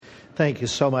Thank you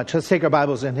so much. Let's take our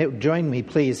Bibles and join me,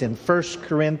 please, in 1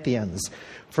 Corinthians.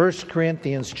 1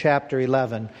 Corinthians chapter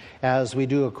 11, as we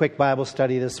do a quick Bible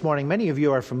study this morning. Many of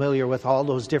you are familiar with all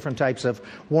those different types of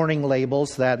warning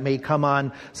labels that may come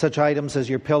on such items as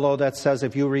your pillow that says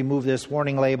if you remove this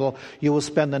warning label, you will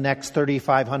spend the next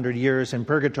 3,500 years in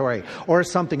purgatory, or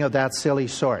something of that silly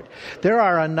sort. There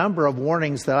are a number of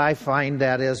warnings that I find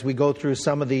that as we go through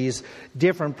some of these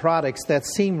different products that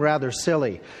seem rather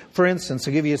silly. For instance,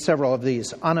 I'll give you several of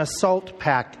these. On a salt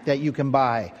pack that you can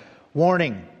buy,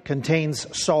 warning, contains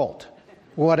salt.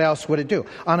 What else would it do?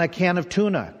 On a can of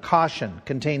tuna, caution,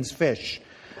 contains fish.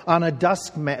 On a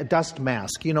dust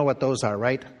mask, you know what those are,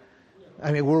 right?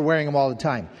 I mean, we're wearing them all the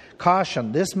time.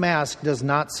 Caution, this mask does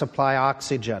not supply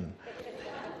oxygen.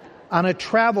 On a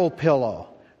travel pillow,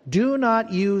 do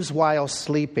not use while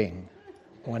sleeping.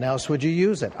 When else would you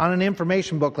use it? On an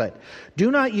information booklet,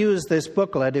 do not use this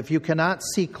booklet if you cannot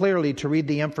see clearly to read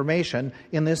the information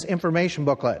in this information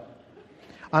booklet.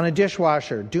 On a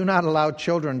dishwasher, do not allow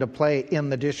children to play in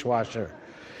the dishwasher.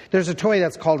 There's a toy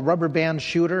that's called Rubber Band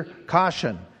Shooter.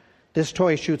 Caution, this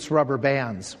toy shoots rubber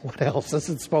bands. What else is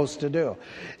it supposed to do?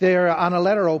 They're on a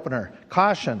letter opener.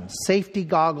 Caution, safety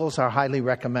goggles are highly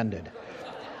recommended.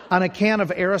 On a can of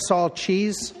aerosol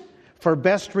cheese, for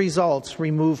best results,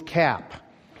 remove cap.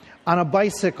 On a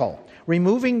bicycle,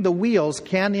 removing the wheels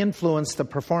can influence the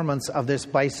performance of this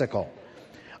bicycle.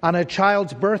 On a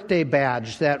child's birthday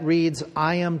badge that reads,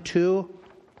 I am 2,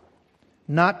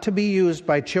 not to be used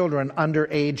by children under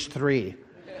age 3.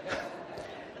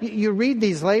 You read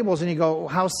these labels and you go,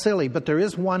 how silly, but there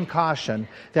is one caution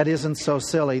that isn't so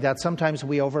silly that sometimes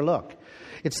we overlook.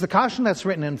 It's the caution that's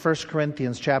written in 1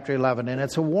 Corinthians chapter 11, and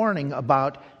it's a warning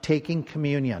about taking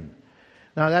communion.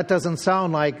 Now that doesn't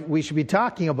sound like we should be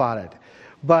talking about it,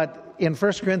 but in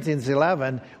 1 Corinthians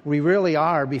 11, we really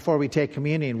are, before we take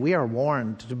communion, we are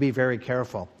warned to be very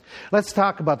careful. Let's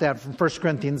talk about that from 1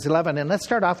 Corinthians 11, and let's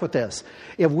start off with this.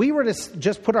 If we were to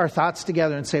just put our thoughts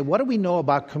together and say, what do we know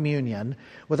about communion,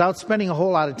 without spending a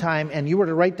whole lot of time, and you were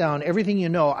to write down everything you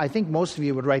know, I think most of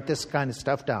you would write this kind of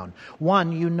stuff down.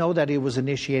 One, you know that it was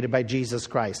initiated by Jesus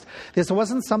Christ. This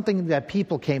wasn't something that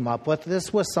people came up with.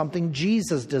 This was something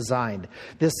Jesus designed,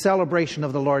 this celebration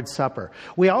of the Lord's Supper.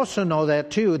 We also know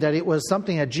that, too, that it was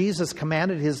something that Jesus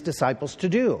commanded his disciples to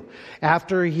do.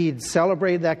 After he'd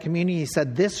celebrated that communion, he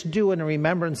said, this do in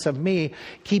remembrance of me.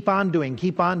 Keep on doing,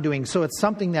 keep on doing. So it's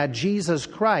something that Jesus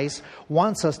Christ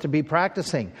wants us to be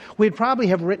practicing. We'd probably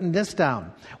have written this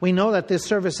down. We know that this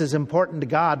service is important to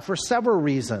God for several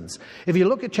reasons. If you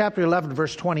look at chapter 11,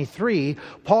 verse 23,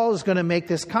 Paul is going to make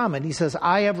this comment. He says,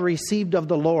 I have received of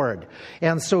the Lord.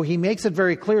 And so he makes it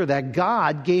very clear that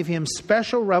God gave him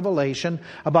special revelation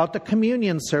about the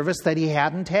communion service that he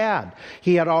hadn't had.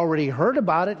 He had already heard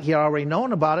about it. He had already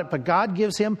known about it, but God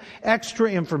gives him extra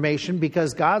information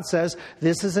because God says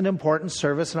this is an important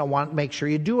service and I want to make sure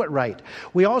you do it right.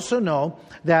 We also know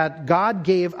that God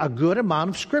gave a good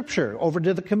amount of scripture over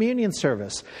to the communion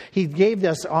service. He gave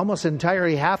us almost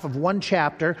entirely half of one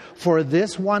chapter for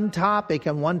this one topic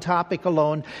and one topic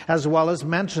alone, as well as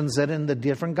mentions it in the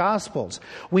different Gospels.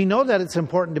 We know that it's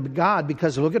important to God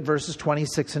because look at verses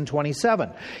 26 and 27.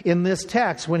 In this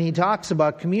text, when he talks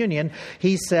about communion,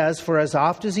 he says, for as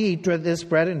oft as ye eat this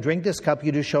bread and drink this cup,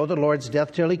 you do show the Lord's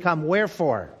death till he come.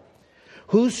 Wherefore,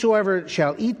 whosoever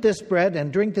shall eat this bread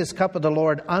and drink this cup of the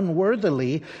Lord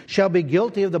unworthily shall be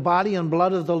guilty of the body and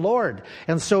blood of the Lord.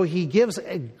 And so he gives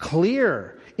a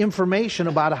clear information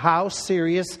about how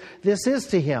serious this is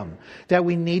to him, that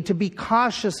we need to be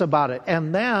cautious about it.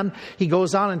 And then he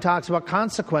goes on and talks about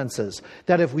consequences,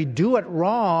 that if we do it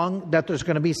wrong, that there's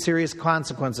going to be serious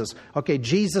consequences. Okay,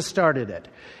 Jesus started it.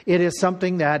 It is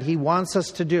something that he wants us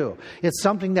to do. It's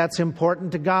something that's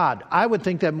important to God. I would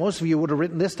think that most of you would have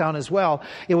written this down as well.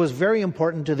 It was very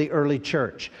important to the early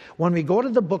church. When we go to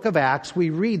the book of Acts,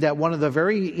 we read that one of the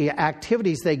very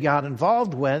activities they got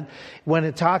involved with, when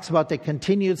it talks about they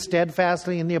continued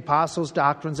steadfastly in the apostles'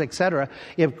 doctrines, etc.,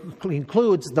 it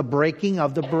includes the breaking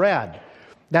of the bread.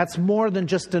 That's more than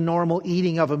just a normal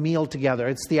eating of a meal together.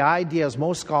 It's the idea, as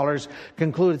most scholars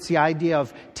conclude, it's the idea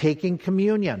of taking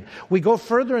communion. We go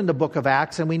further in the book of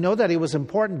Acts, and we know that it was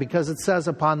important because it says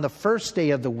upon the first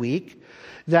day of the week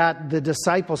that the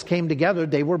disciples came together,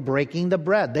 they were breaking the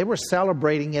bread. They were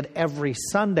celebrating it every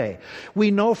Sunday.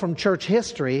 We know from church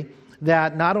history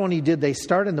that not only did they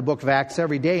start in the book of Acts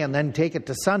every day and then take it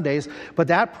to Sundays, but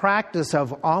that practice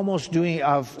of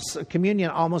communion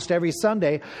almost every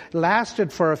Sunday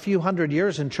lasted for a few hundred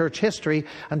years in church history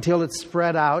until it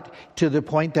spread out to the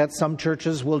point that some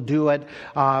churches will do it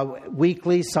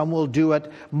weekly, some will do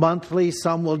it monthly,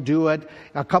 some will do it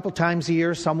a couple times a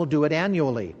year, some will do it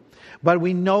annually. But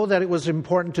we know that it was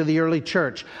important to the early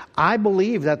church. I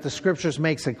believe that the Scriptures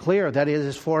makes it clear that it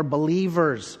is for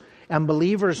believers and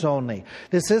believers only.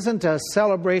 This isn't a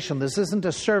celebration. This isn't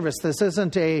a service. This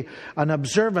isn't an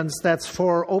observance that's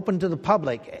for open to the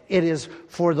public. It is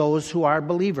for those who are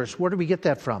believers. Where do we get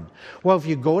that from? Well, if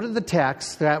you go to the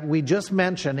text that we just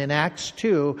mentioned in Acts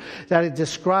 2, that it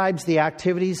describes the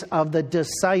activities of the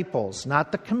disciples,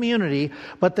 not the community,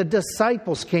 but the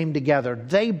disciples came together.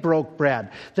 They broke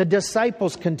bread. The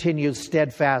disciples continued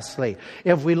steadfastly.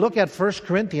 If we look at 1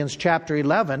 Corinthians chapter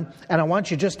 11, and I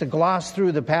want you just to gloss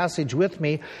through the passage with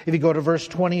me. If you go to verse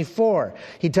 24,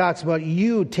 he talks about,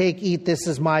 you take, eat, this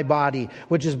is my body,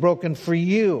 which is broken for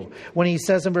you. When he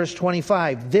says in verse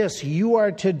 25, this you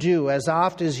are to do as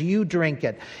oft as you drink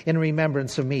it in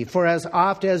remembrance of me. For as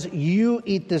oft as you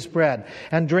eat this bread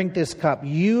and drink this cup,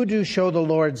 you do show the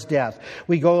Lord's death.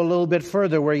 We go a little bit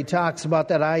further where he talks about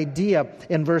that idea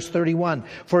in verse 31.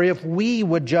 For if we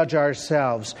would judge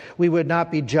ourselves, we would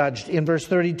not be judged. In verse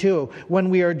 32,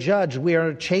 when we are judged, we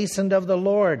are chastened of the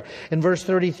Lord. In verse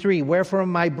 33, wherefore,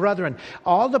 my brethren,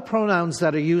 all the pronouns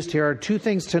that are used here are two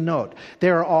things to note. They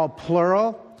are all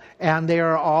plural, and they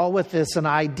are all with an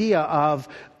idea of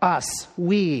us,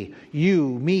 we, you,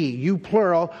 me, you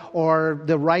plural, or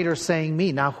the writer saying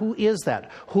me. Now, who is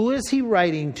that? Who is he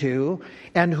writing to,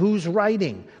 and who's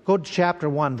writing? Go to chapter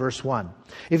 1, verse 1.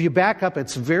 If you back up,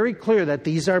 it's very clear that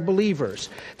these are believers,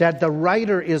 that the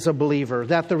writer is a believer,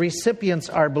 that the recipients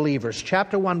are believers.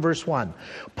 Chapter 1, verse 1.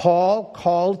 Paul,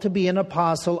 called to be an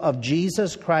apostle of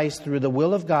Jesus Christ through the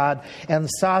will of God, and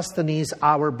Sosthenes,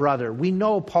 our brother. We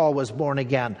know Paul was born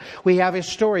again. We have his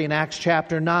story in Acts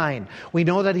chapter 9. We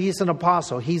know that he's an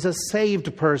apostle. He's a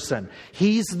saved person.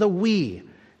 He's the we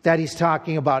that he's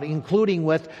talking about, including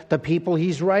with the people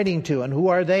he's writing to. And who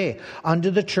are they?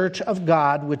 Unto the church of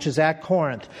God, which is at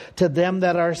Corinth, to them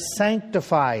that are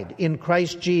sanctified in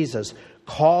Christ Jesus,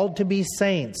 called to be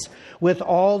saints, with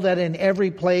all that in every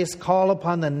place call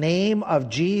upon the name of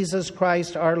Jesus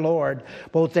Christ our Lord,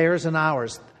 both theirs and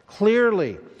ours.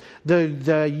 Clearly,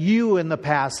 the you in the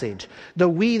passage, the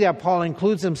we that Paul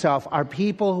includes himself, are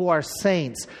people who are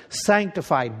saints,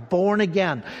 sanctified, born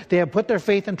again. They have put their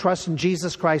faith and trust in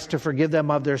Jesus Christ to forgive them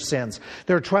of their sins.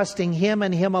 They're trusting him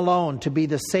and him alone to be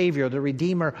the Savior, the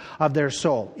Redeemer of their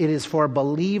soul. It is for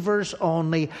believers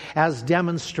only, as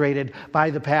demonstrated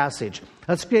by the passage.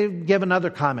 Let's give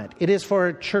another comment. It is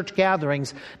for church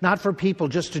gatherings, not for people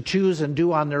just to choose and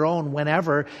do on their own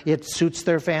whenever it suits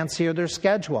their fancy or their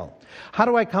schedule. How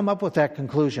do I come up with that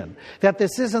conclusion? That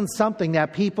this isn't something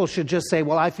that people should just say,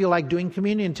 well, I feel like doing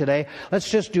communion today. Let's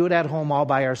just do it at home all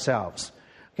by ourselves.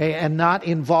 Okay, and not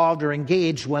involved or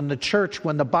engaged when the church,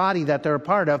 when the body that they're a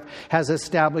part of has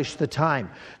established the time.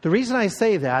 The reason I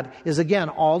say that is, again,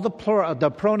 all the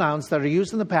pronouns that are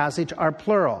used in the passage are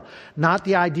plural. Not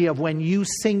the idea of when you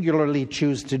singularly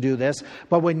choose to do this,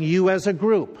 but when you as a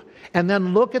group. And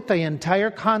then look at the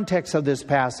entire context of this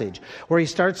passage, where he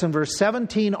starts in verse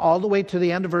 17 all the way to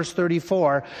the end of verse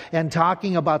 34, and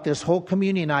talking about this whole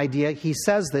communion idea. He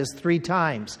says this 3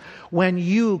 times. When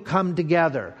you come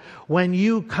together, when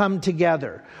you come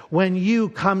together, when you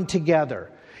come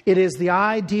together. It is the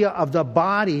idea of the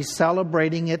body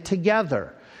celebrating it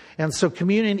together. And so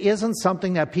communion isn't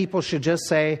something that people should just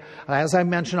say, as I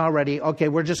mentioned already, okay,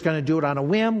 we're just going to do it on a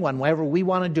whim, whenever we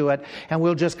want to do it, and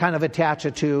we'll just kind of attach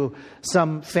it to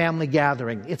some family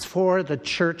gathering. It's for the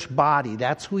church body.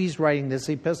 That's who he's writing this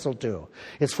epistle to.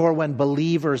 It's for when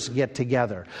believers get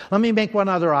together. Let me make one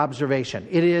other observation.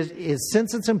 It is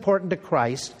since it's important to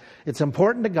Christ, it's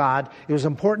important to God, it was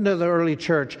important to the early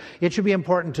church, it should be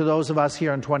important to those of us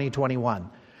here in 2021.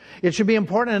 It should be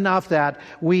important enough that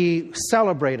we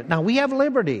celebrate it. Now, we have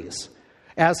liberties.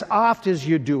 As oft as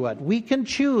you do it, we can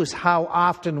choose how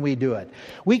often we do it.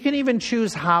 We can even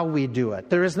choose how we do it.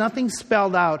 There is nothing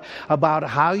spelled out about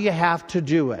how you have to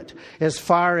do it, as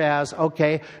far as,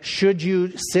 okay, should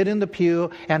you sit in the pew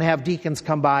and have deacons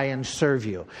come by and serve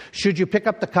you? Should you pick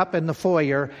up the cup in the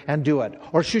foyer and do it?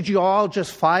 Or should you all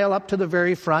just file up to the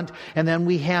very front and then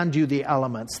we hand you the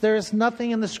elements? There is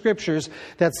nothing in the Scriptures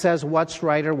that says what's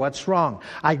right or what's wrong.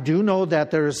 I do know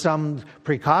that there are some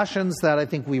precautions that I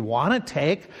think we want to take.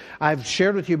 take. I've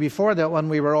shared with you before that when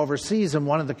we were overseas in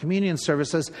one of the communion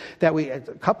services a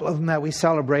couple of them that we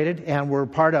celebrated and were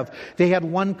part of, they had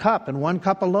one cup and one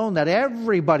cup alone that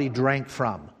everybody drank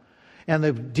from. And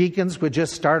the deacons would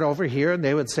just start over here and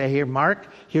they would say, here, Mark,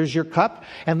 here's your cup.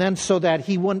 And then so that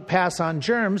he wouldn't pass on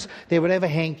germs, they would have a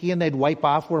hanky and they'd wipe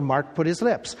off where Mark put his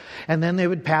lips. And then they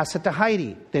would pass it to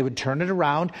Heidi. They would turn it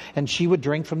around and she would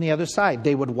drink from the other side.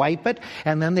 They would wipe it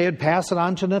and then they would pass it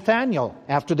on to Nathaniel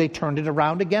after they turned it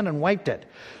around again and wiped it.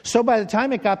 So by the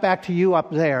time it got back to you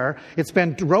up there, it's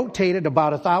been rotated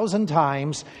about 1,000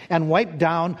 times and wiped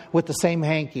down with the same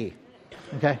hanky.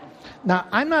 Okay? Now,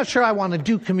 I'm not sure I want to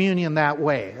do communion that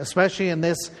way, especially in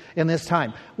this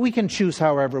time. We can choose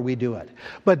however we do it.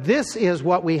 But this is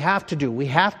what we have to do. We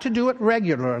have to do it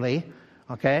regularly,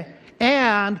 okay?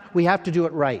 And we have to do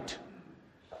it right.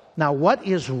 Now, what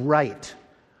is right?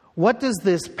 What does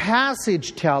this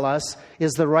passage tell us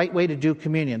is the right way to do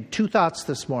communion? 2 thoughts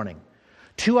this morning.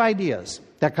 2 ideas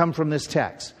that come from this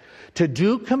text. To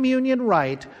do communion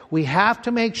right, we have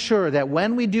to make sure that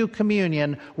when we do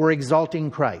communion, we're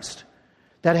exalting Christ.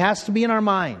 That has to be in our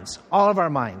minds, all of our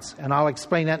minds, and I'll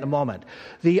explain that in a moment.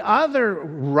 The other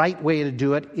right way to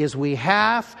do it is we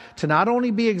have to not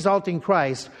only be exalting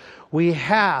Christ, we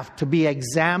have to be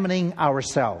examining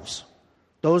ourselves.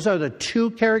 Those are the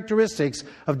 2 characteristics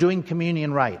of doing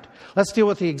communion right. Let's deal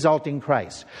with the exalting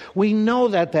Christ. We know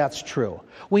that that's true.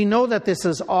 We know that this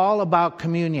is all about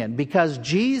communion because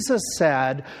Jesus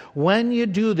said, when you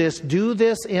do this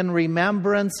in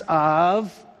remembrance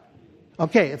of...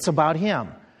 Okay, it's about Him.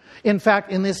 In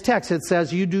fact, in this text, it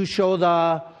says, you do show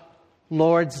the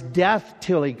Lord's death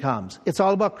till He comes. It's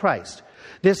all about Christ.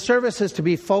 This service is to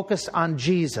be focused on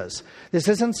Jesus. This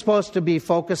isn't supposed to be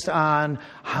focused on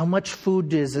how much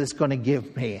food is this going to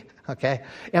give me, okay?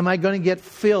 Am I going to get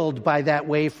filled by that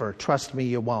wafer? Trust me,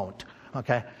 you won't,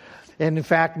 okay? And in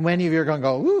fact, many of you are going to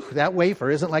go, ooh, that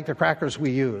wafer isn't like the crackers we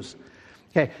use.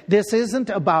 Okay, this isn't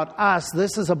about us,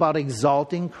 this is about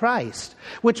exalting Christ,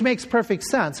 which makes perfect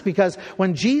sense because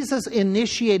when Jesus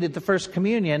initiated the first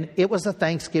communion, it was a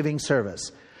Thanksgiving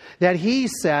service. That He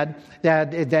said,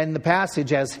 that in the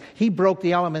passage, as He broke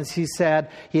the elements, He said,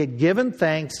 He had given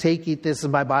thanks, take, eat, this is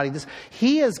my body.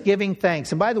 He is giving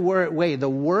thanks. And by the way, the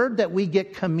word that we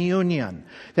get communion,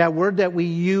 that word that we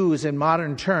use in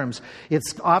modern terms,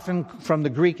 it's often from the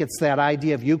Greek, it's that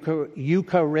idea of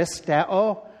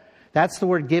Eucharisteo. That's the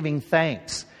word giving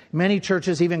thanks. Many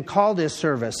churches even call this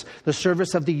service the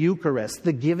service of the Eucharist,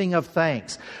 the giving of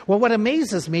thanks. Well, what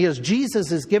amazes me is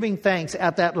Jesus is giving thanks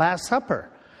at that Last Supper.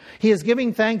 He is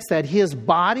giving thanks that His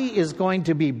body is going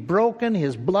to be broken,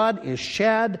 His blood is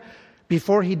shed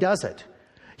before He does it.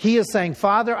 He is saying,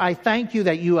 Father, I thank You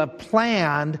that You have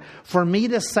planned for me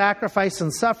to sacrifice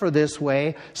and suffer this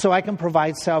way so I can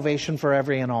provide salvation for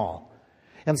every and all.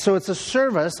 And so it's a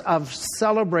service of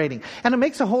celebrating. And it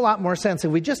makes a whole lot more sense.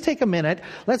 If we just take a minute,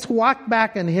 let's walk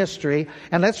back in history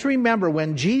and let's remember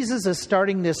when Jesus is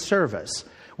starting this service,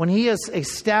 when He is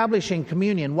establishing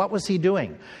communion, what was He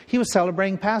doing? He was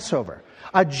celebrating Passover,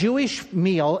 a Jewish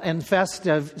meal and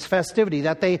festivity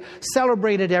that they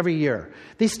celebrated every year.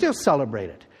 They still celebrate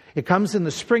it. It comes in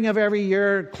the spring of every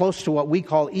year, close to what we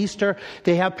call Easter.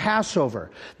 They have Passover.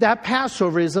 That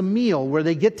Passover is a meal where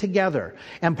they get together.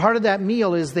 And part of that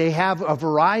meal is they have a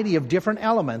variety of different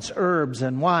elements, herbs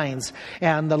and wines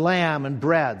and the lamb and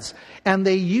breads. And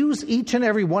they use each and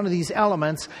every one of these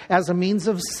elements as a means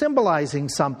of symbolizing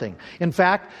something. In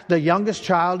fact, the youngest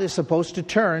child is supposed to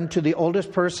turn to the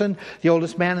oldest person, the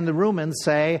oldest man in the room, and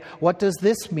say, what does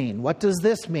this mean? What does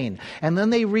this mean? And then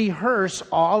they rehearse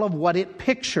all of what it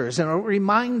pictures. And it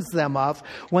reminds them of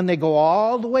when they go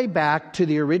all the way back to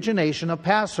the origination of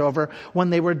Passover when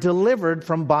they were delivered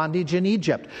from bondage in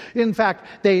Egypt. In fact,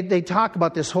 they talk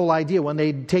about this whole idea when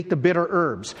they take the bitter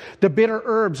herbs. The bitter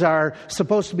herbs are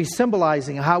supposed to be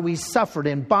symbolizing how we suffered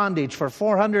in bondage for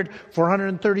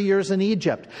 430 years in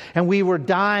Egypt. And we were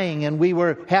dying and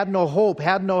had no hope,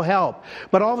 had no help.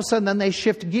 But all of a sudden then they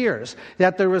shift gears.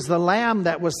 That there was the lamb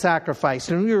that was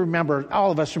sacrificed. And we remember, all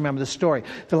of us remember the story.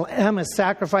 The lamb is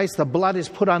sacrificed. The blood is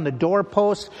put on the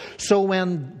doorpost. So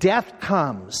when death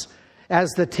comes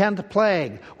as the 10th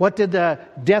plague, what did the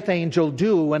death angel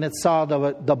do when it saw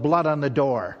the blood on the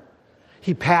door?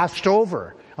 He passed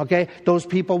over. Okay, those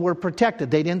people were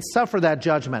protected. They didn't suffer that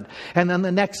judgment. And then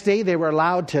the next day they were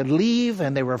allowed to leave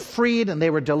and they were freed and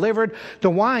they were delivered. The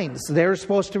wines, they're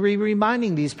supposed to be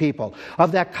reminding these people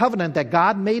of that covenant that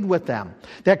God made with them.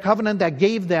 That covenant that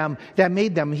gave them, that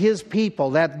made them His people,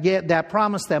 that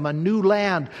promised them a new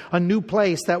land, a new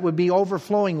place that would be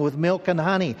overflowing with milk and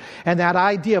honey. And that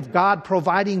idea of God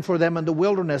providing for them in the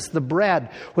wilderness, the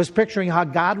bread, was picturing how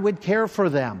God would care for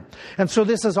them. And so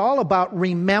this is all about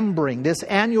remembering this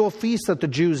annual feast that the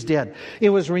Jews did. It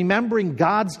was remembering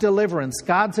God's deliverance,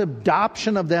 God's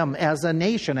adoption of them as a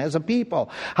nation, as a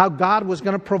people, how God was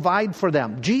going to provide for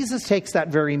them. Jesus takes that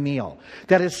very meal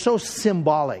that is so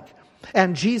symbolic,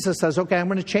 and Jesus says, okay, I'm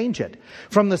going to change it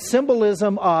from the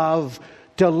symbolism of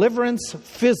deliverance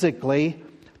physically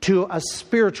to a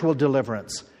spiritual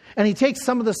deliverance. And He takes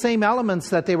some of the same elements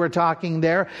that they were talking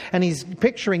there, and He's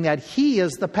picturing that He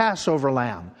is the Passover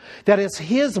lamb. That it's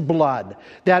His blood,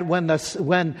 that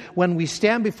when we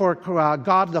stand before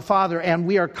God the Father and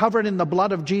we are covered in the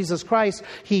blood of Jesus Christ,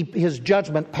 His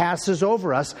judgment passes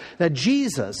over us. That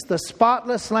Jesus, the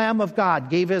spotless Lamb of God,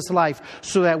 gave His life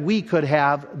so that we could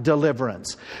have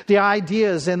deliverance. The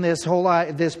idea is in this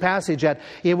passage that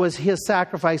it was His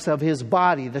sacrifice of His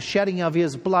body, the shedding of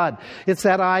His blood. It's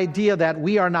that idea that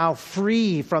we are now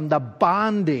free from the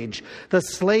bondage, the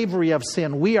slavery of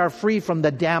sin. We are free from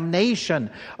the damnation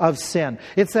of sin.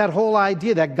 It's that whole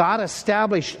idea that God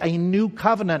established a new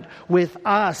covenant with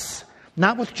us.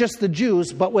 Not with just the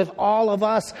Jews, but with all of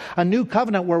us. A new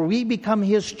covenant where we become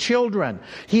His children.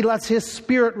 He lets His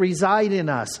Spirit reside in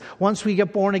us once we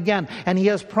get born again. And He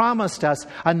has promised us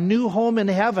a new home in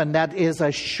heaven that is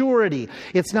a surety.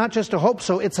 It's not just a hope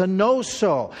so, it's a know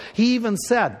so. He even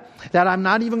said that I'm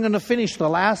not even going to finish the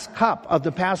last cup of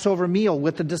the Passover meal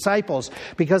with the disciples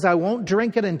because I won't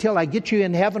drink it until I get you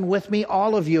in heaven with me,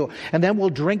 all of you, and then we'll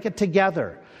drink it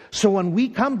together. So when we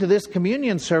come to this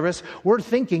communion service, we're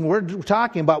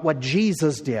talking about what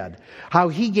Jesus did, how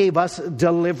He gave us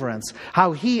deliverance,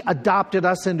 how He adopted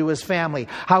us into His family,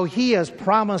 how He has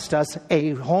promised us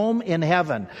a home in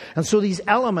heaven. And so these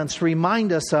elements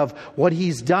remind us of what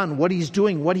He's done, what He's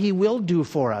doing, what He will do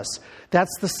for us.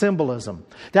 That's the symbolism.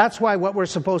 That's why what we're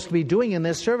supposed to be doing in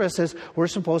this service is we're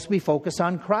supposed to be focused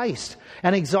on Christ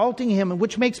and exalting Him,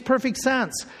 which makes perfect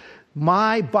sense.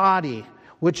 My body,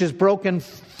 which is broken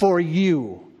for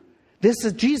you.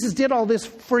 Jesus did all this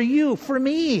for you, for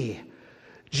me.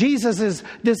 This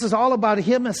is all about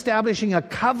Him establishing a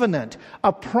covenant,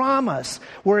 a promise,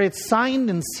 where it's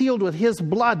signed and sealed with His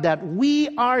blood that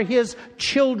we are His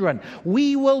children.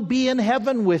 We will be in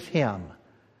heaven with Him.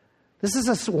 This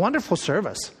is a wonderful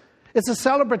service. It's a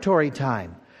celebratory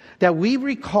time that we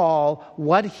recall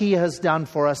what He has done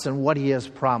for us and what He has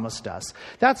promised us.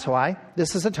 That's why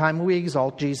this is a time when we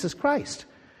exalt Jesus Christ,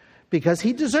 because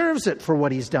He deserves it for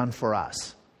what He's done for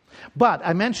us. But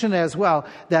I mentioned as well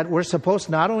that we're supposed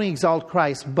to not only exalt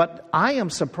Christ, but I am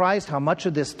surprised how much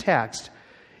of this text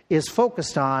is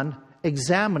focused on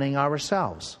examining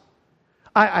ourselves.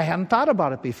 I hadn't thought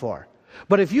about it before.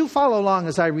 But if you follow along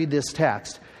as I read this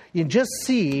text, you just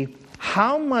see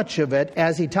how much of it,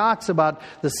 as he talks about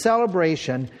the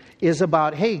celebration, is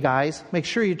about, hey guys, make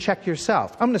sure you check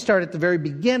yourself. I'm going to start at the very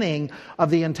beginning of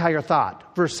the entire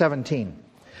thought. Verse 17.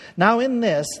 Now in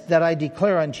this that I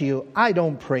declare unto you, I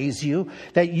don't praise you,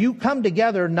 that you come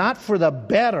together not for the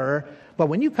better, but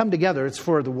when you come together, it's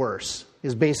for the worse,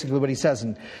 is basically what he says.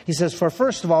 And he says, for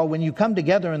first of all, when you come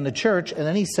together in the church, and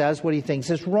then he says what he thinks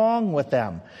is wrong with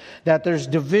them, that there's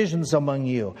divisions among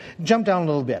you. Jump down a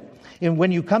little bit. And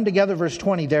when you come together, verse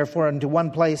 20, therefore, into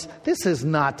one place, this is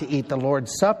not to eat the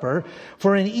Lord's Supper,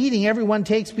 for in eating everyone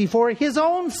takes before his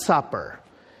own supper.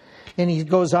 And he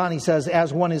goes on, he says,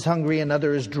 as one is hungry,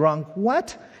 another is drunk.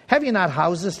 What? Have you not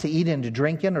houses to eat and to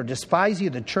drink in, or despise you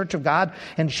the church of God,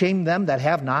 and shame them that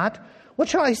have not? What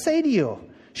shall I say to you?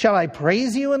 Shall I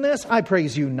praise you in this? I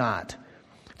praise you not.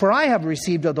 For I have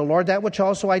received of the Lord that which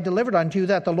also I delivered unto you,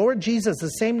 that the Lord Jesus, the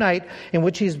same night in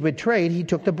which he is betrayed, he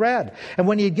took the bread. And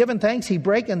when he had given thanks, he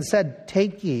brake and said,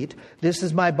 take, eat, this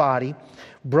is my body,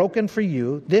 broken for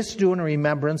you. This do in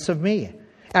remembrance of me.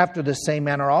 After the same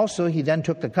manner also, he then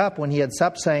took the cup when he had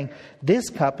supped, saying, this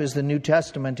cup is the New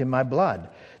Testament in my blood.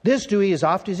 This do ye as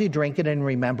oft as ye drink it in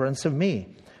remembrance of me.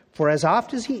 For as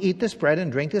oft as ye eat this bread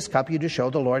and drink this cup, you do show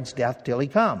the Lord's death till he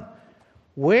come.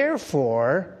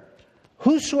 Wherefore,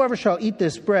 whosoever shall eat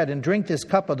this bread and drink this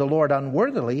cup of the Lord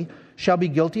unworthily shall be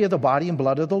guilty of the body and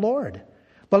blood of the Lord.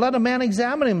 But let a man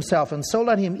examine himself, and so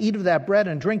let him eat of that bread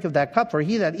and drink of that cup. For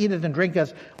he that eateth and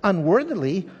drinketh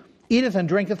unworthily eateth and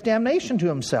drinketh damnation to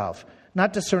himself,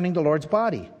 not discerning the Lord's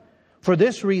body. For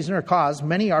this reason or cause,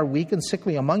 many are weak and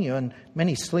sickly among you, and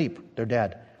many sleep, they're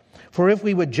dead. For if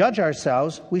we would judge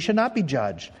ourselves, we should not be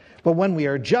judged. But when we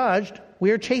are judged,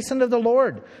 we are chastened of the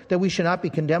Lord, that we should not be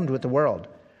condemned with the world.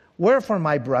 Wherefore,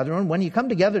 my brethren, when you come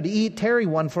together to eat, tarry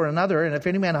one for another, and if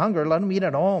any man hunger, let him eat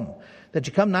at home, that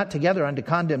you come not together unto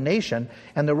condemnation,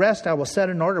 and the rest I will set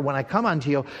in order when I come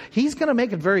unto you. He's going to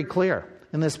make it very clear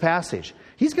in this passage.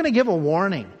 He's going to give a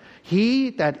warning. He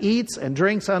that eats and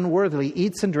drinks unworthily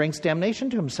eats and drinks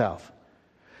damnation to himself.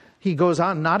 He goes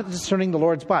on, not discerning the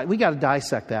Lord's body. We got to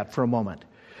dissect that for a moment.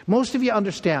 Most of you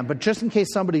understand, but just in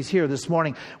case somebody's here this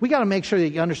morning, we got to make sure that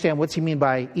you understand what's he mean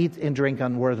by eat and drink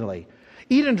unworthily.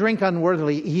 Eat and drink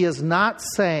unworthily, he is not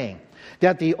saying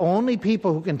that the only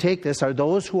people who can take this are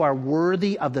those who are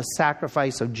worthy of the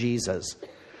sacrifice of Jesus.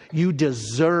 You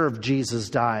deserve Jesus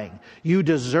dying. You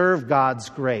deserve God's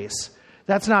grace.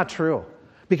 That's not true,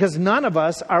 because none of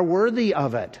us are worthy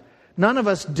of it. None of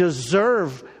us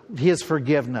deserve his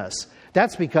forgiveness.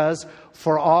 That's because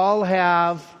for all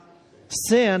have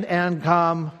sinned and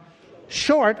come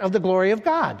short of the glory of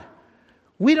God.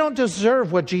 We don't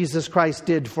deserve what Jesus Christ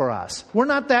did for us. We're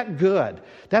not that good.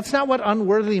 That's not what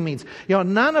unworthily means.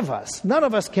 None of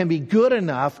us can be good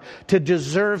enough to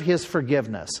deserve his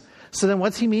forgiveness. So then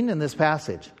what's he mean in this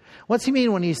passage? What's he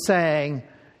mean when he's saying,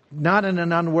 not in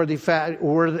an unworthy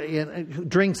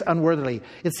drinks unworthily?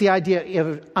 It's the idea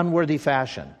of unworthy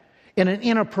fashion, in an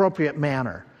inappropriate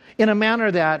manner, in a manner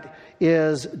that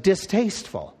is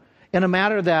distasteful, in a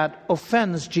manner that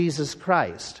offends Jesus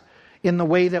Christ, in the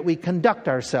way that we conduct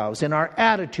ourselves, in our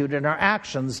attitude and our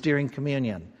actions during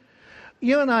communion.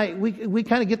 You and I, we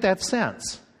kind of get that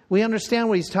sense. We understand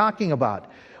what he's talking about.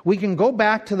 We can go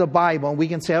back to the Bible and we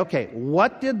can say, okay,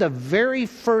 what did the very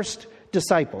first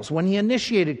disciples, when he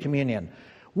initiated communion,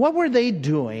 what were they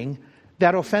doing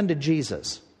that offended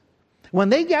Jesus? When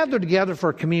they gathered together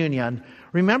for communion,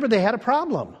 remember they had a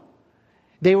problem.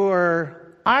 They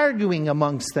were arguing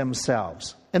amongst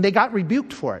themselves, and they got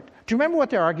rebuked for it. Do you remember what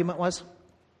their argument was?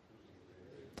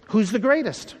 Who's the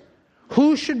greatest?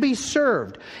 Who should be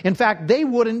served? In fact, they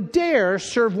wouldn't dare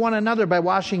serve one another by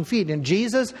washing feet. And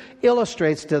Jesus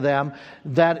illustrates to them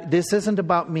that this isn't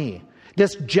about me.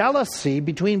 This jealousy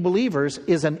between believers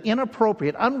is an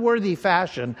inappropriate, unworthy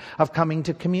fashion of coming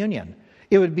to communion.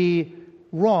 It would be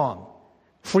wrong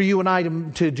for you and I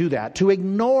to do that, to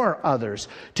ignore others,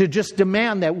 to just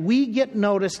demand that we get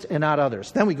noticed and not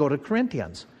others. Then we go to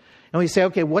Corinthians. And we say,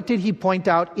 okay, what did he point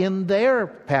out in their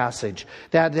passage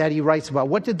that he writes about?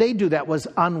 What did they do that was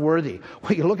unworthy?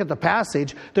 Well, you look at the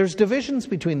passage, there's divisions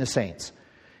between the saints.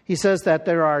 He says that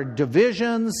there are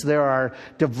divisions, there are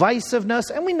divisiveness,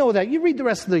 and we know that. You read the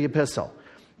rest of the epistle.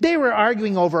 They were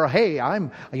arguing over, hey, I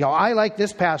like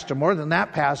this pastor more than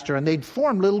that pastor, and they'd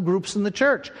form little groups in the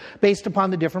church based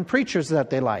upon the different preachers that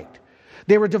they liked.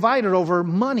 They were divided over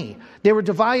money. They were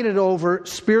divided over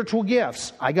spiritual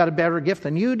gifts. I got a better gift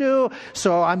than you do,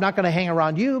 so I'm not going to hang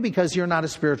around you because you're not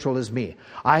as spiritual as me.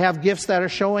 I have gifts that are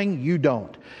showing, you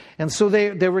don't. And so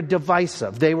they were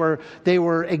divisive. They were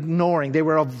ignoring. They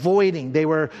were avoiding. They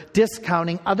were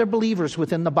discounting other believers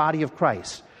within the body of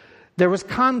Christ. There was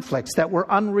conflicts that were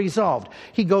unresolved.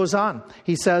 He goes on.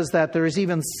 He says that there is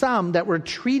even some that were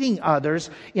treating others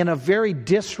in a very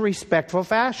disrespectful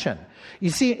fashion. You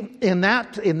see, in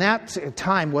that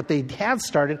time, what they had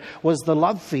started was the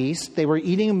love feast. They were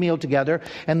eating a meal together,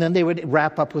 and then they would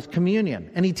wrap up with communion.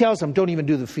 And he tells them, don't even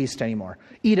do the feast anymore.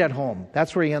 Eat at home.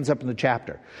 That's where he ends up in the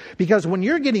chapter. Because when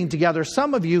you're getting together,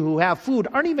 some of you who have food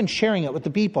aren't even sharing it with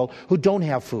the people who don't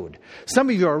have food. Some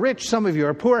of you are rich, some of you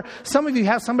are poor. Some of you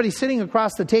have somebody sitting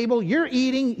across the table. You're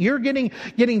eating, you're getting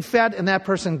fed, and that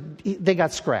person, they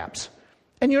got scraps.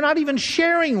 And you're not even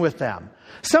sharing with them.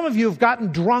 Some of you have gotten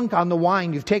drunk on the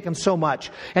wine you've taken so much,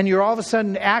 and you're all of a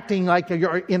sudden acting like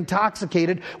you're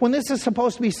intoxicated when this is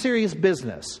supposed to be serious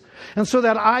business. And so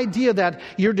that idea that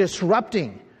you're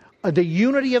disrupting the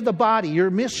unity of the body, you're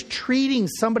mistreating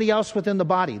somebody else within the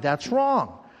body, that's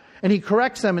wrong. And he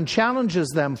corrects them and challenges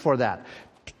them for that.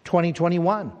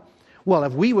 2021. Well,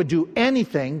 if we would do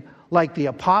anything like the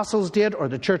apostles did or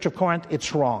the Church of Corinth,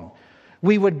 it's wrong.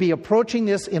 We would be approaching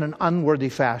this in an unworthy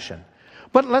fashion.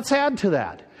 But let's add to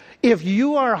that. If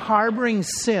you are harboring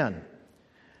sin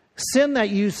that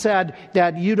you said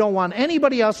that you don't want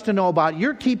anybody else to know about,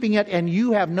 you're keeping it and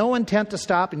you have no intent to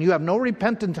stop and you have no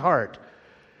repentant heart,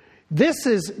 this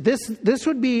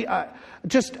would be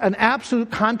just an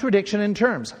absolute contradiction in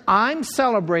terms. I'm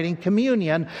celebrating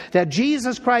communion that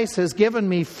Jesus Christ has given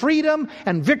me freedom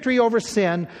and victory over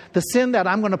sin, the sin that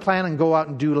I'm going to plan and go out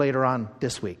and do later on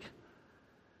this week.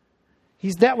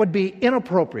 That would be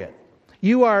inappropriate.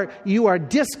 You are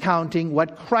discounting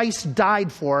what Christ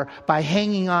died for by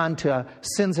hanging on to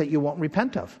sins that you won't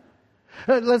repent of.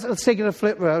 Let's take it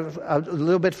a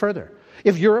little bit further.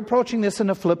 If you're approaching this in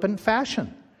a flippant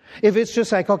fashion, if it's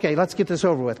just like, okay, let's get this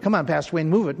over with. Come on, Pastor Wayne,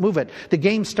 move it. The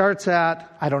game starts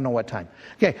at, I don't know what time.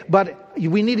 Okay, but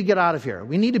we need to get out of here.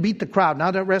 We need to beat the crowd.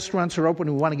 Now that restaurants are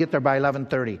open, we want to get there by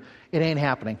 11:30. It ain't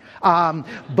happening.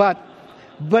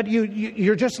 But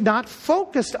you're just not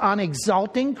focused on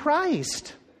exalting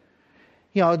Christ.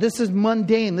 This is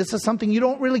mundane. This is something you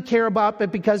don't really care about,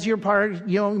 but because you're part,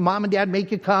 mom and dad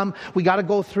make you come, we got to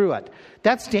go through it.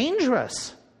 That's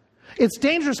dangerous. It's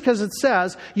dangerous because it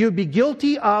says you'd be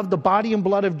guilty of the body and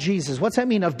blood of Jesus. What's that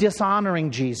mean? Of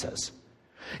dishonoring Jesus.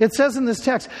 It says in this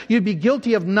text, you'd be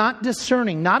guilty of not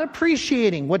discerning, not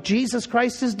appreciating what Jesus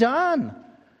Christ has done.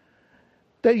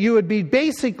 That you would be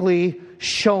basically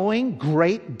showing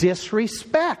great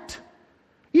disrespect.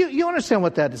 You understand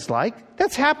what that is like?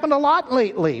 That's happened a lot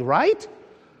lately, right?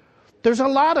 There's a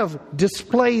lot of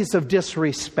displays of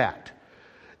disrespect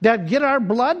that get our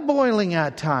blood boiling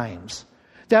at times,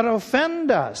 that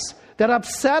offend us, that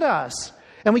upset us.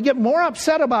 And we get more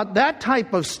upset about that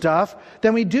type of stuff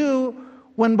than we do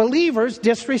when believers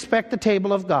disrespect the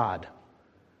table of God.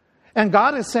 And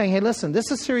God is saying, hey, listen,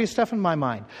 this is serious stuff in my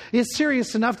mind. It's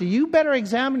serious enough that you better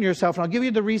examine yourself, and I'll give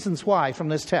you the reasons why from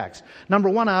this text. Number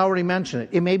one, I already mentioned it.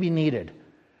 It may be needed.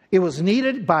 It was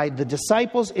needed by the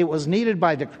disciples. It was needed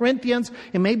by the Corinthians.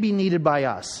 It may be needed by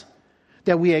us.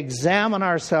 That we examine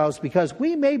ourselves because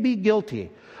we may be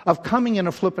guilty of coming in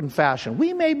a flippant fashion.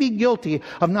 We may be guilty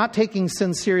of not taking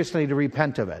sin seriously to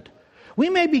repent of it. We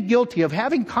may be guilty of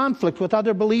having conflict with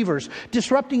other believers,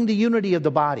 disrupting the unity of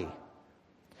the body.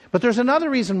 But there's another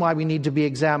reason why we need to be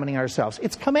examining ourselves.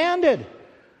 It's commanded.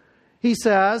 He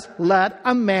says, let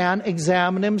a man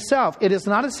examine himself. It is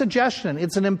not a suggestion,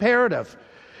 it's an imperative.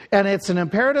 And it's an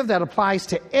imperative that applies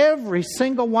to every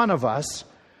single one of us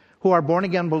who are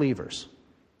born-again believers.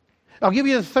 I'll give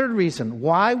you the third reason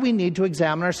why we need to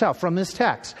examine ourselves from this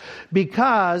text.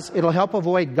 Because it'll help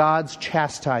avoid God's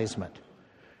chastisement.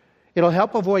 It'll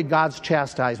help avoid God's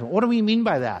chastisement. What do we mean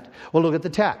by that? Well, look at the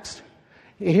text.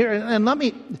 Here, and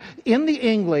in the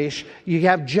English, you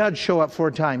have judge show up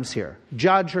 4 times here.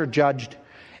 Judge or judged.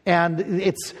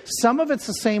 And some of it's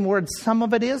the same word, some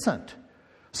of it isn't.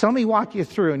 So let me walk you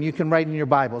through, and you can write in your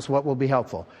Bibles what will be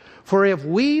helpful. For if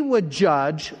we would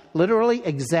judge, literally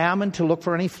examine to look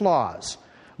for any flaws,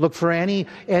 look for any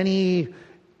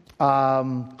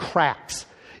cracks.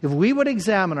 If we would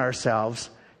examine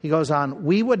ourselves, he goes on,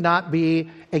 we would not be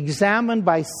examined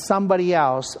by somebody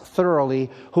else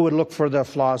thoroughly who would look for the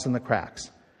flaws and the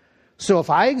cracks. So if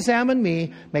I examine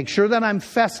me, make sure that I'm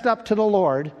fessed up to the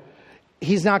Lord,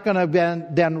 He's not going to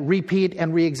then repeat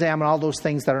and re-examine all those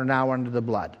things that are now under the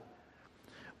blood.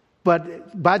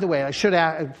 But, by the way, I should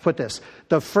put this.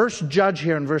 The first judge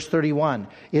here in verse 31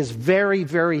 is very,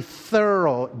 very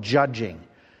thorough judging.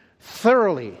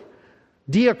 Thoroughly.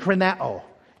 Diakroneo.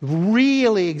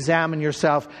 Really examine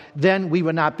yourself, then we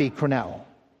would not be chroneo.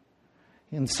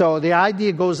 And so the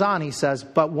idea goes on, he says,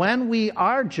 but when we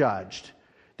are judged,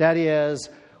 that is,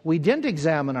 we didn't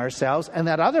examine ourselves, and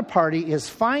that other party is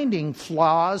finding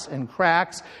flaws and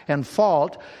cracks and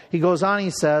fault, he goes on,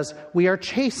 he says, we are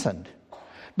chastened.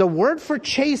 The word for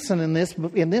chasten in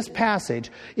this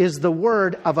passage is the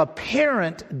word of a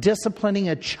parent disciplining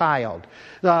a child.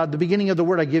 The beginning of the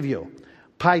word I give you.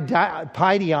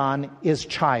 Paideon is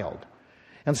child.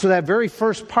 And so that very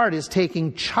first part is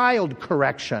taking child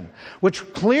correction, which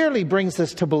clearly brings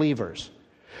this to believers.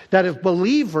 That if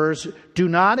believers do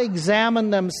not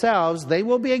examine themselves, they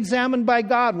will be examined by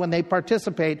God when they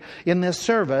participate in this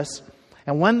service.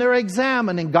 And when they're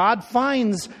examined and God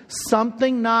finds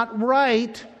something not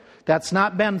right, that's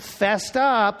not been fessed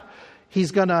up,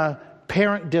 He's going to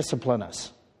parent discipline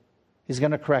us. He's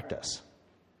going to correct us.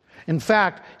 In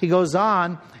fact, he goes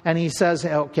on and he says,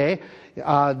 okay,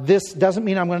 this doesn't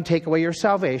mean I'm going to take away your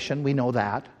salvation. We know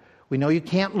that. We know you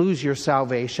can't lose your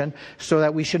salvation, so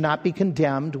that we should not be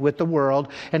condemned with the world.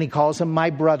 And he calls them my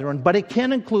brethren. But it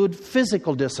can include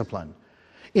physical discipline.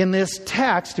 In this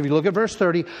text, if you look at verse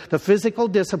 30, the physical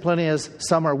discipline is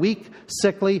some are weak,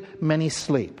 sickly, many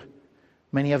sleep.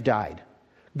 Many have died.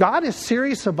 God is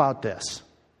serious about this.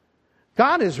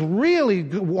 God is really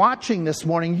watching this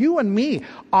morning, you and me.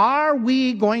 Are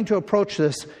we going to approach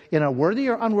this in a worthy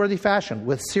or unworthy fashion?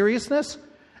 With seriousness,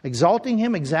 exalting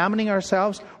Him, examining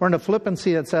ourselves, or in a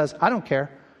flippancy that says, I don't care.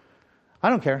 I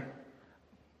don't care.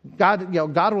 God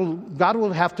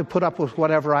will have to put up with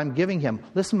whatever I'm giving Him.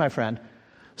 Listen, my friend,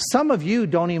 some of you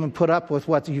don't even put up with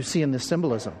what you see in this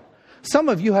symbolism. Some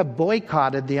of you have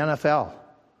boycotted the NFL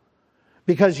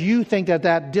because you think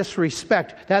that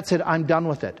disrespect, that's it, I'm done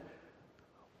with it.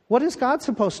 What is God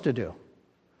supposed to do?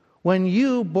 when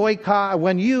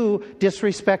you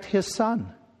disrespect his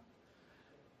son?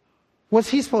 What's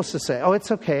he supposed to say? Oh,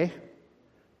 it's okay,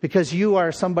 because you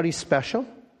are somebody special?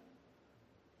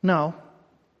 No.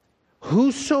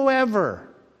 Whosoever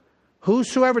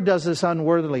does this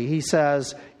unworthily, he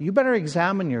says, you better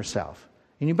examine yourself,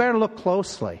 and you better look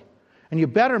closely, and you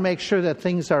better make sure that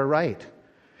things are right.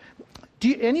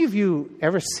 Do any of you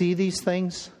ever see these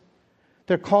things?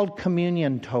 They're called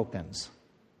communion tokens.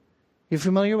 You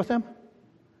familiar with them?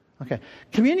 Okay.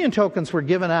 Communion tokens were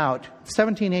given out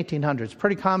 1800s,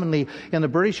 pretty commonly in the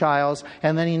British Isles,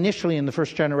 and then initially in the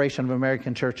first generation of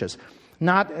American churches.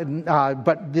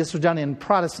 But this was done in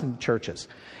Protestant churches.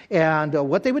 And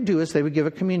what they would do is they would give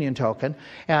a communion token,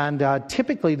 and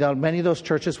typically many of those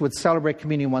churches would celebrate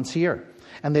communion once a year.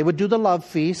 And they would do the love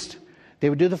feast, they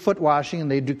would do the foot washing,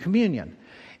 and they'd do communion.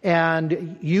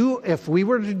 And if we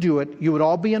were to do it, you would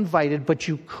all be invited, but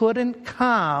you couldn't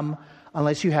come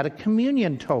unless you had a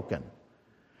communion token.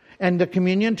 And the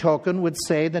communion token would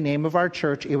say the name of our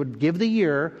church. It would give the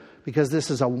year, because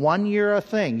this is a 1-year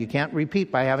thing. You can't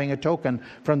repeat by having a token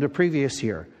from the previous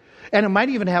year. And it might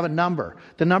even have a number.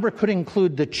 The number could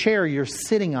include the chair you're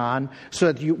sitting on,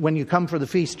 so that when you come for the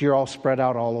feast, you're all spread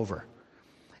out all over.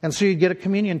 And so you get a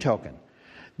communion token.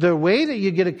 The way that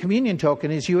you get a communion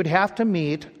token is you would have to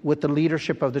meet with the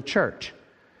leadership of the church.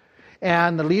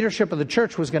 And the leadership of the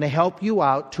church was going to help you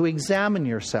out to examine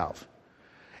yourself.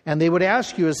 And they would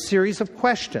ask you a series of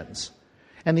questions.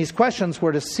 And these questions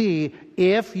were to see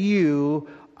if you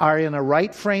are in a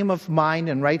right frame of mind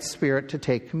and right spirit to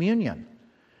take communion.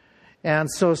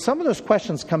 And so some of those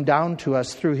questions come down to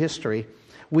us through history.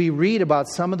 We read about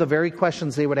some of the very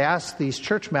questions they would ask these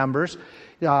church members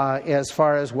as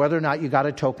far as whether or not you got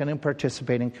a token and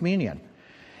participate in communion.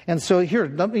 And so here,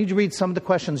 let me read some of the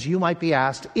questions you might be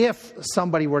asked if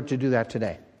somebody were to do that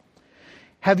today.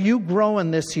 Have you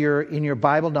grown this year in your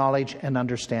Bible knowledge and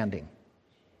understanding?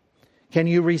 Can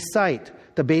you recite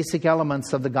the basic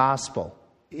elements of the gospel?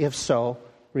 If so,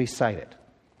 recite it.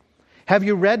 Have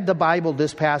you read the Bible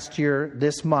this past year,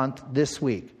 this month, this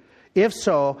week? If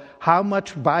so, how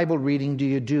much Bible reading do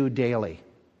you do daily?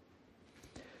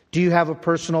 Do you have a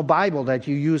personal Bible that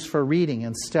you use for reading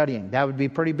and studying? That would be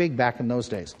pretty big back in those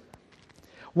days.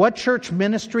 What church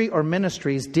ministry or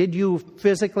ministries did you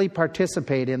physically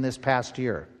participate in this past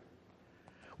year?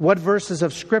 What verses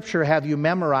of Scripture have you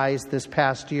memorized this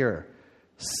past year?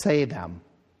 Say them.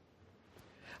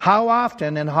 How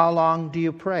often and how long do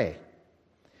you pray?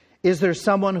 Is there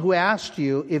someone who asked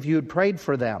you if you'd prayed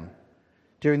for them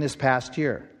during this past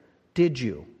year? Did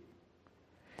you?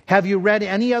 Have you read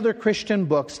any other Christian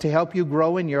books to help you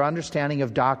grow in your understanding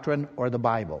of doctrine or the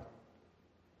Bible?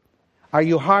 Are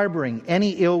you harboring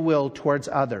any ill will towards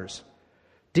others?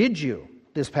 Did you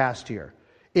this past year?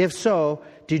 If so,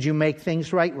 did you make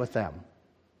things right with them?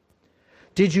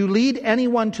 Did you lead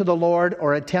anyone to the Lord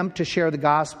or attempt to share the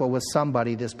gospel with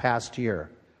somebody this past year?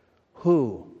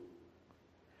 Who?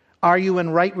 Are you in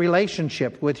right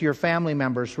relationship with your family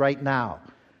members right now?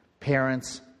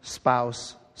 Parents,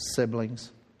 spouse,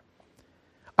 siblings?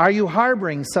 Are you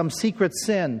harboring some secret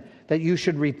sin that you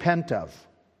should repent of?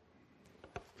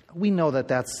 We know that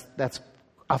that's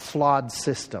a flawed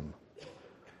system.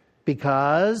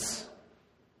 Because...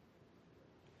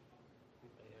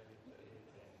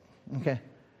 Okay.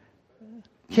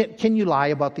 Can you lie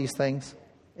about these things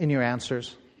in your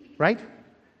answers? Right?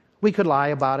 We could lie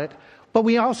about it. But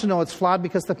we also know it's flawed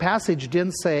because the passage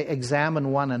didn't say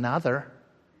examine one another.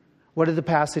 What did the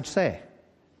passage say?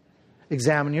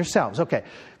 Examine yourselves. Okay.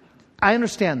 I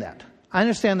understand that. I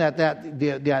understand that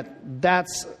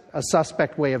that's a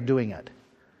suspect way of doing it.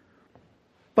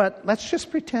 But let's just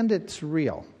pretend it's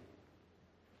real.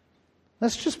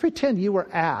 Let's just pretend you were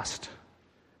asked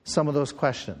some of those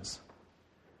questions.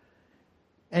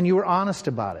 And you were honest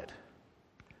about it.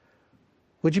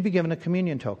 Would you be given a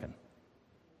communion token?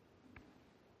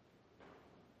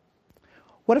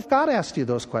 What if God asked you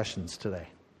those questions today?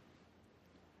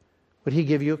 Would He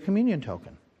give you a communion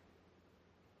token?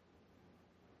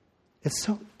 It's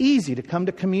so easy to come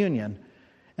to communion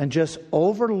and just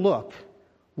overlook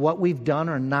what we've done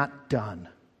or not done.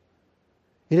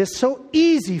 It is so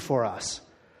easy for us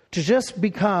to just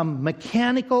become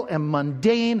mechanical and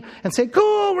mundane and say,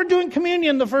 cool, we're doing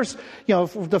communion the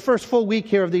first full week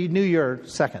here of the new year,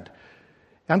 second.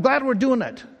 I'm glad we're doing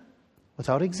it,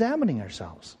 without examining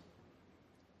ourselves.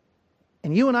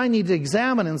 And you and I need to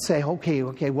examine and say, okay,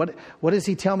 what does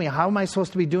He tell me? How am I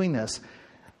supposed to be doing this?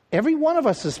 Every one of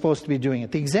us is supposed to be doing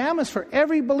it. The exam is for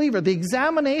every believer. The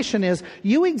examination is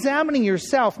you examining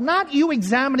yourself, not you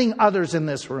examining others in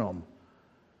this room.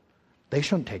 They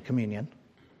shouldn't take communion.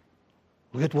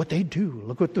 Look at what they do.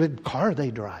 Look what the car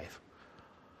they drive.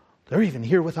 They're even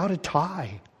here without a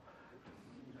tie.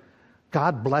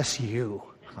 God bless you.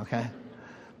 Okay?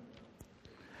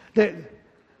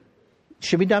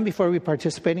 Should be done before we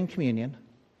participate in communion.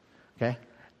 Okay?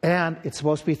 And it's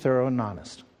supposed to be thorough and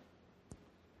honest.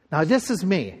 Now, this is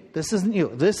me. This isn't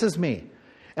you. This is me.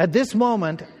 At this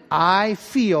moment, I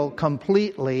feel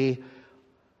completely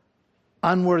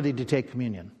unworthy to take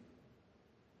communion.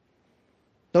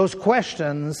 Those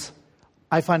questions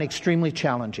I find extremely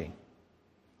challenging.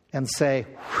 And say,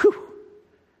 whew,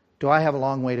 do I have a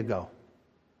long way to go?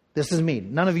 This is me.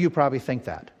 None of you probably think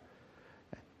that.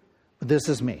 But this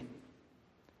is me.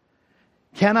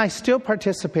 Can I still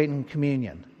participate in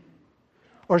communion?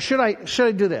 Or should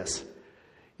I do this?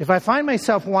 If I find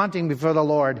myself wanting before the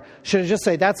Lord, should I just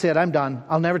say, that's it, I'm done.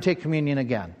 I'll never take communion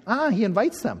again. He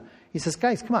invites them. He says,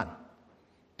 guys, come on.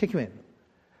 Take communion.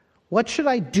 What should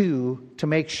I do to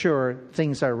make sure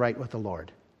things are right with the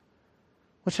Lord?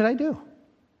 What should I do?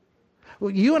 Well,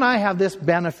 you and I have this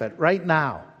benefit right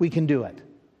now. We can do it.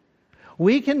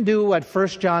 We can do what 1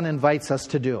 John invites us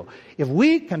to do. If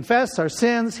we confess our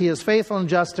sins, He is faithful and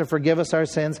just to forgive us our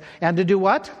sins. And to do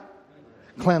what?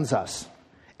 Cleanse us.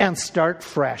 And start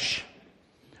fresh.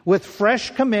 With fresh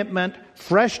commitment,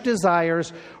 fresh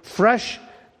desires, fresh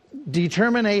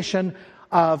determination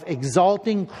of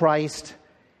exalting Christ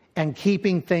and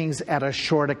keeping things at a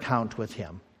short account with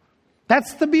Him.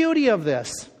 That's the beauty of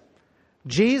this.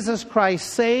 Jesus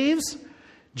Christ saves.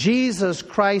 Jesus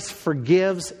Christ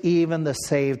forgives even the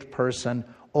saved person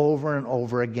over and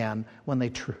over again when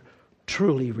they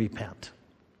truly repent.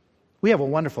 We have a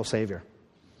wonderful Savior.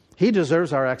 He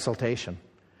deserves our exaltation.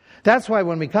 That's why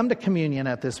when we come to communion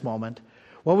at this moment,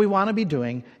 what we want to be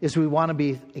doing is we want to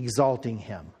be exalting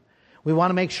Him. We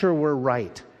want to make sure we're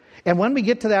right. And when we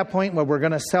get to that point where we're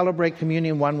going to celebrate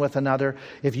communion one with another,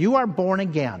 if you are born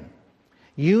again,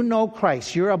 you know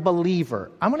Christ, you're a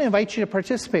believer, I'm going to invite you to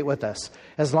participate with us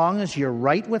as long as you're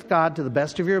right with God to the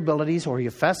best of your abilities, or you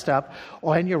fessed up,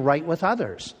 and you're right with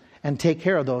others and take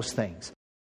care of those things.